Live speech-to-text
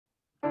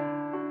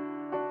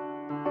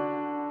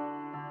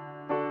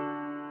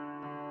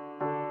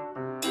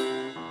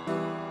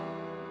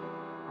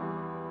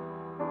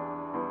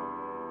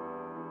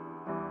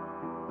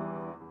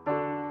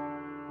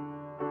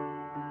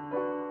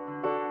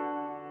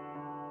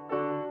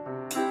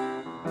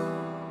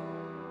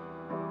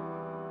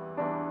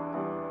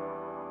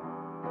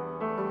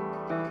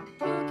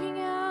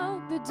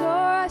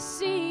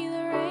see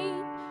the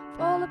rain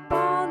fall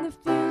upon the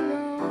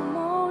funeral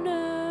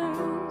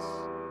mourners,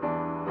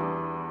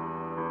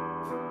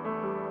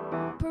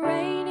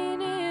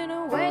 parading in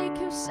a wake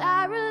of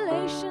sad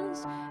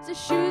relations, the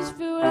shoes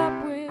filled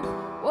up with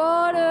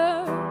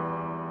water.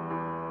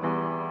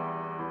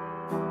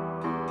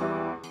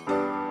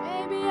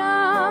 Maybe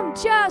I'm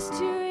just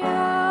too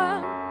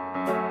young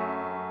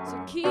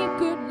to keep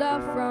good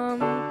love from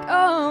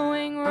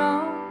going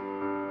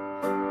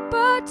wrong,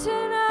 but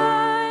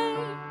tonight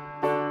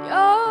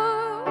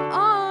you're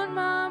on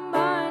my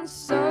mind,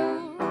 so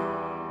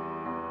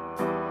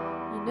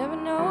you never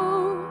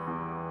know.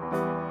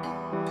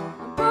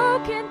 I'm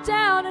broken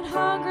down and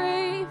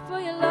hungry for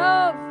your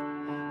love,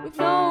 with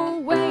no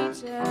way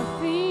to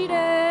feed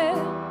it.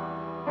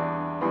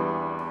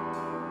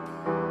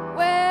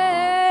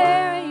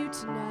 Where are you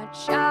tonight,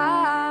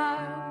 child?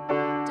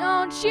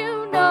 Don't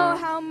you know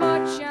how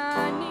much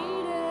I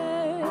need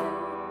it?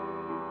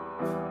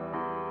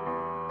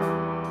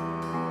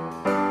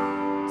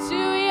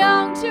 Too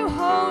young to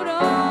hold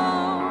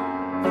on,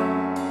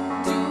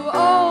 too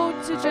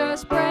old to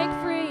just break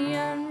free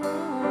and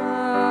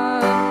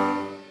run.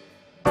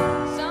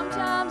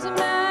 Sometimes a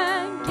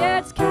man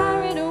gets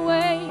carried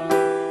away,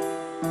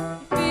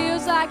 he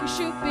feels like he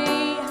should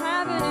be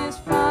having his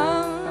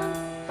fun,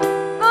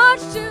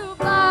 much too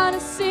blind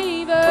to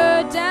see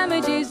the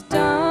damage is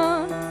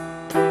done.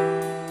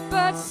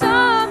 But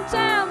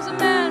sometimes a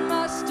man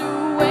must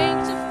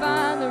awake to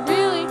find that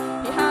really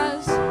he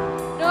has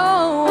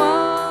no one.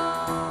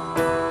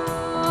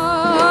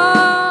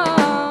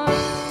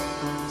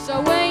 So I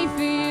wait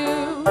for you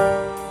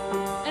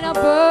and I'll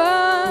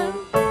burn.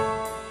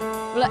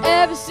 Will I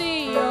ever see